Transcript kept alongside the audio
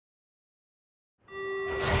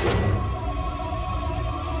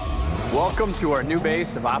Welcome to our new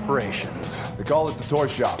base of operations. They call it the toy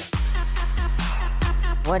shop.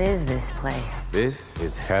 What is this place? This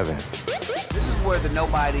is heaven. This is where the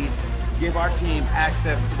nobodies give our team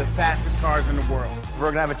access to the fastest cars in the world. If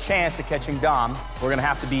we're gonna have a chance at catching Dom, we're gonna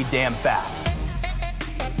have to be damn fast.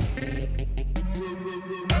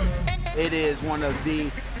 It is one of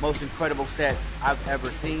the most incredible sets I've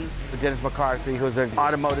ever seen. Dennis McCarthy, who's an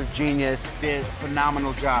automotive genius, did a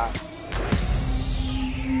phenomenal job.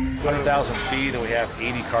 20,000 feet, and we have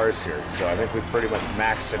 80 cars here, so I think we've pretty much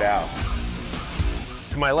maxed it out.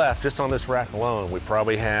 To my left, just on this rack alone, we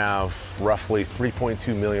probably have roughly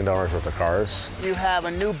 $3.2 million worth of cars. You have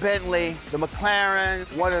a new Bentley, the McLaren,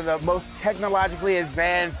 one of the most technologically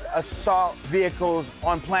advanced assault vehicles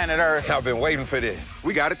on planet Earth. I've been waiting for this.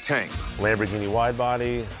 We got a tank. Lamborghini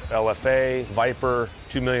widebody, LFA, Viper,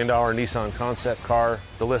 $2 million Nissan concept car.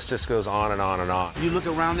 The list just goes on and on and on. You look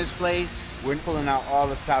around this place, we're pulling out all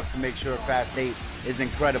the stops to make sure Fast 8 is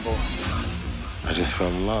incredible. I just fell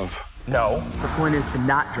in love. No. The point is to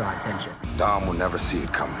not draw attention. Dom will never see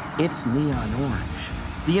it coming. It's neon orange.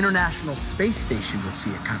 The International Space Station would see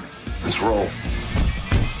it coming. Let's roll.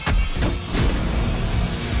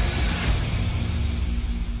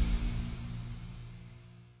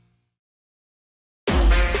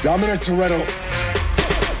 Dominic Toretto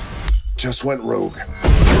just went rogue.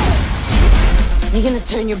 You gonna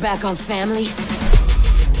turn your back on family?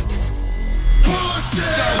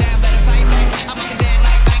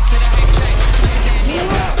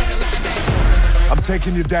 I'm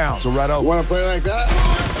taking you down, Toretto. Want to play like that?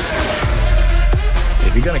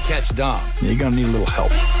 If you're gonna catch Dom, you're gonna need a little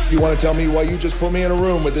help. You want to tell me why you just put me in a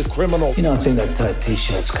room with this criminal? You don't think that tight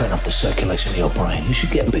t-shirt's cutting up the circulation of your brain? You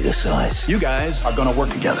should get a bigger size. You guys are gonna work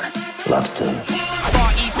together. Love to.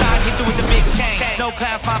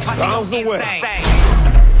 Dom's away.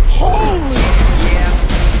 Holy!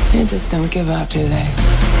 They just don't give up, do they?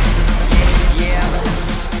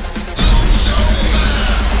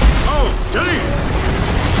 Oh, damn!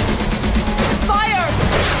 Fire!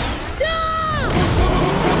 Dom!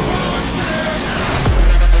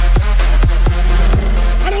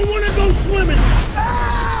 I don't want to go swimming!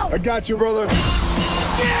 Ow! I got you, brother.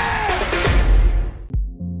 Yeah!